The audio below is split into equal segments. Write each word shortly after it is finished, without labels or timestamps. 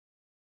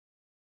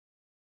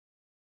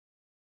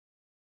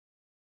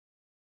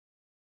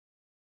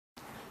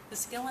The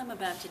skill I'm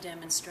about to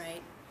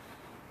demonstrate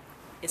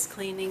is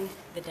cleaning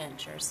the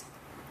dentures.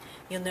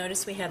 You'll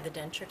notice we have the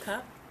denture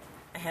cup.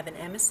 I have an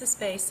emesis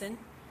basin,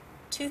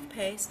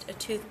 toothpaste, a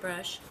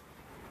toothbrush,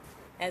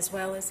 as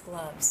well as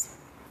gloves.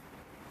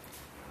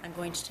 I'm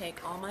going to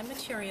take all my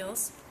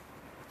materials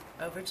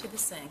over to the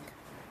sink.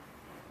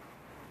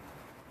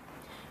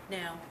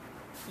 Now,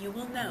 you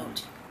will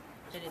note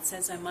that it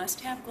says I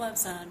must have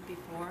gloves on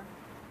before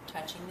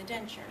touching the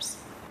dentures.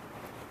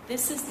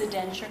 This is the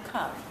denture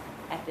cup.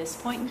 At this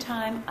point in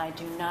time, I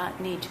do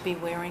not need to be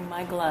wearing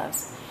my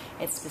gloves.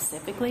 It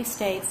specifically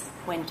states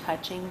when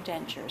touching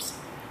dentures.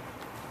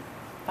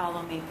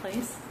 Follow me,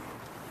 please,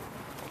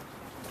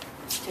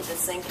 to the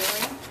sink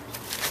area.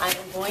 I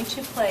am going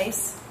to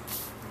place,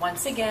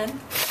 once again,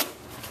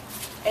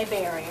 a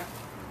barrier.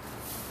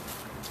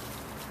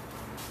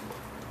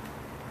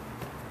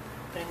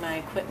 Putting my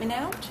equipment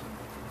out.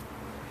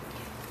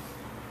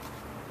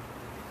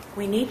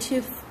 We need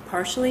to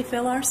partially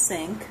fill our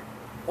sink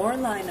or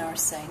line our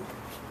sink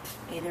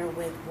either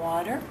with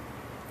water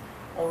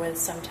or with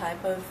some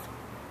type of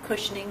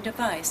cushioning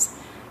device,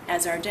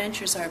 as our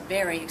dentures are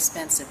very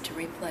expensive to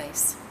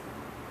replace.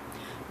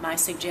 My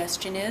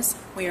suggestion is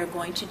we are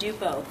going to do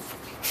both.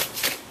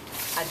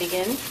 I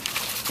begin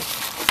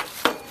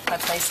by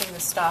placing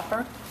the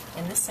stopper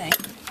in the sink.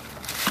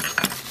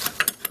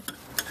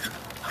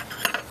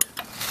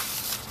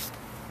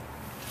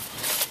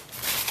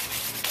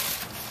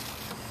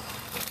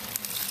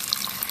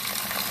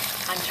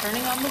 I'm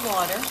turning on the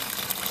water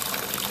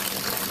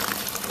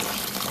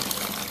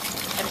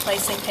and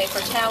placing paper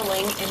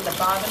toweling in the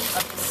bottom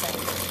of the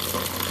sink,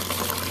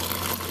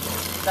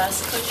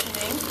 thus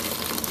cushioning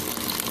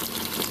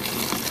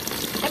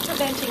and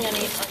preventing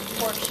any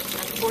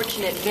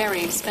unfortunate,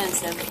 very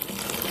expensive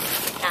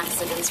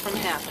accidents from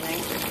happening.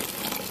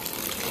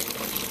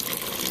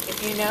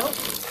 If you note,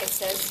 it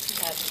says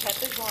to have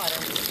tepid water.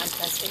 I'm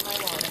testing my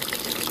water,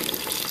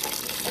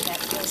 and that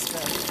feels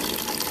good.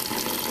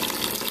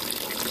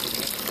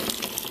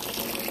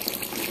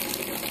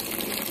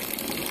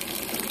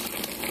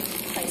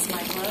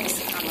 My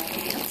gloves on my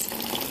hands.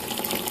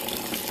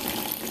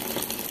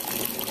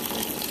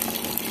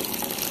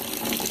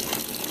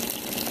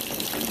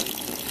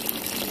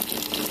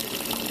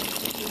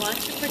 You want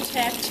to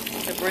protect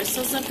the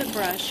bristles of the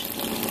brush.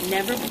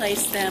 Never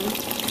place them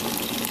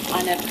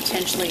on a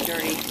potentially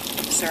dirty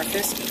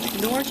surface,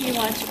 nor do you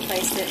want to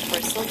place it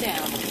bristle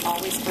down.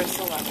 Always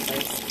bristle up,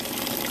 please.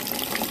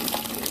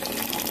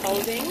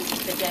 Holding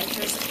the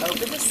dentures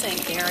over the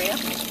sink area,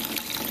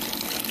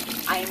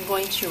 I am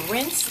going to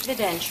rinse the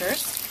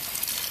dentures,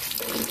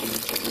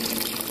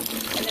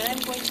 and then I'm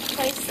going to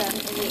place them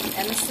in the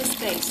emesis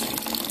basin.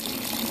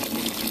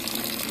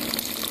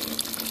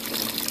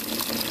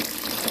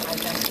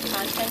 I've dumped the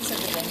contents of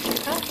the denture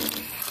cup.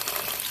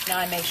 Now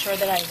I make sure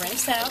that I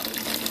rinse out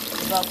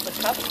both the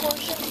cup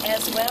portion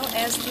as well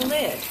as the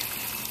lid.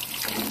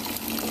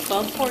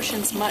 Both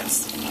portions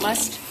must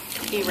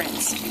be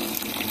rinsed.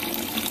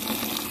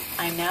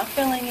 I'm now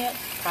filling it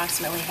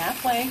approximately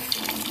halfway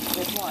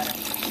with water.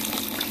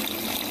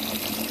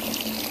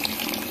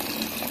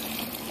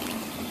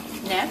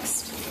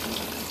 Next,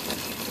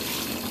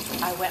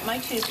 I wet my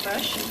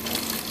toothbrush.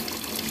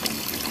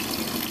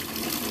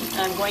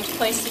 I'm going to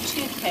place the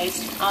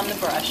toothpaste on the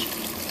brush.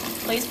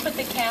 Please put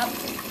the cap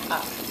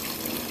up.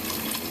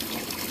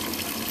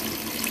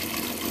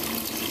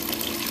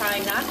 Try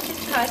not to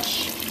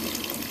touch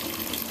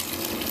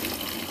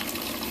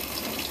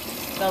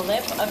the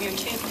lip of your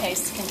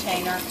toothpaste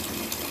container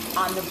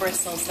on the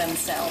bristles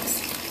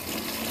themselves.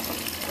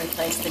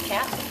 Replace the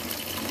cap.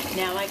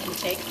 Now I can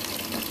take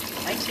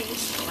my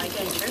teeth, my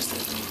dentures,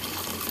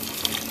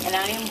 and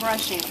I am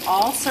brushing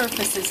all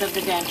surfaces of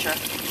the denture,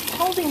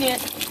 holding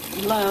it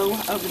low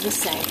over the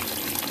sink.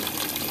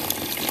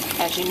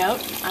 As you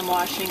note, I'm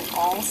washing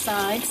all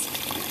sides.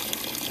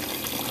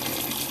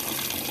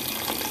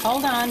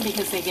 Hold on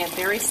because they get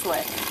very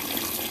slick.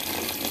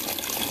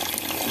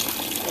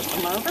 Flip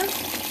them over.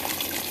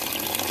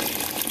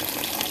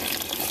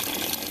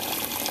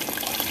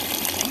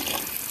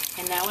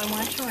 Okay. And now I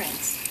want to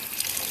rinse.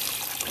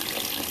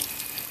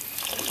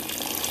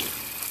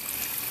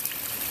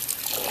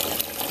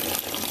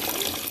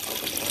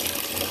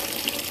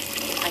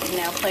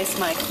 Now place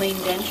my clean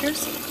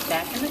dentures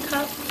back in the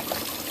cup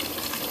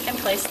and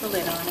place the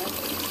lid on it.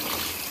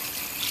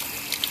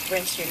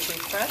 Rinse your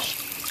toothbrush.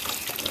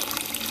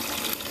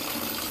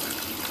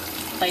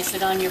 Place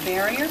it on your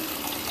barrier.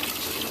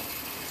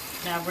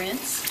 Now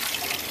rinse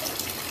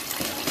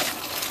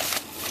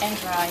and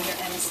dry your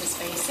emesis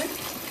basin.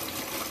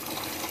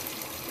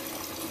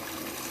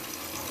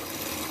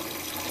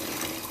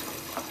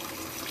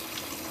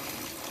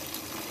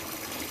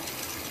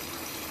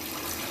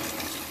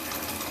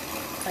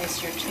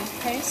 Place your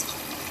toothpaste,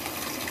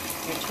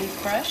 your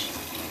toothbrush,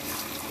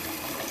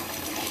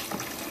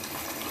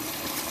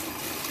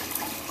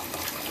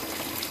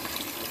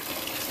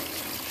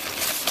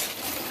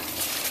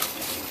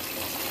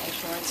 make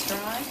sure it's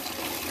dry.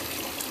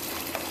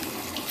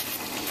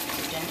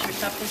 Your denture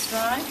cup is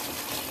dry.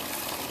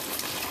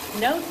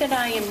 Note that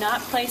I am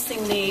not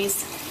placing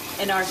these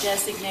in our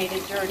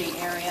designated dirty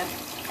area,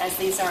 as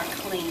these aren't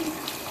clean,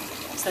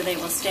 so they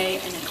will stay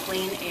in a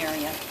clean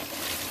area.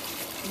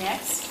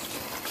 Next,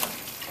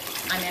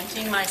 I'm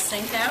emptying my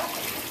sink out,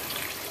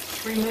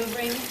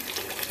 removing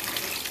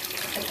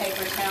the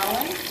paper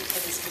toweling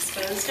that is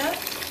disposed of,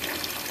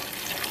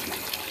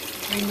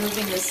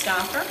 removing the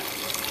stopper.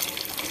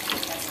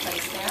 Let's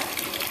place that.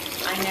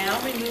 I now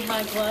remove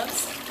my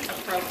gloves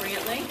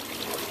appropriately,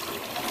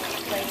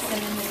 place them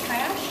in the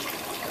trash,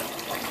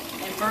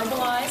 and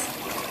verbalize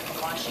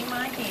washing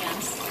my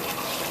hands.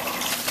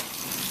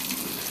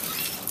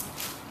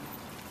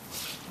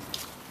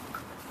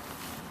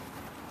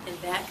 And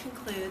that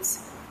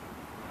concludes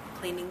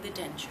cleaning the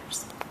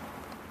dentures.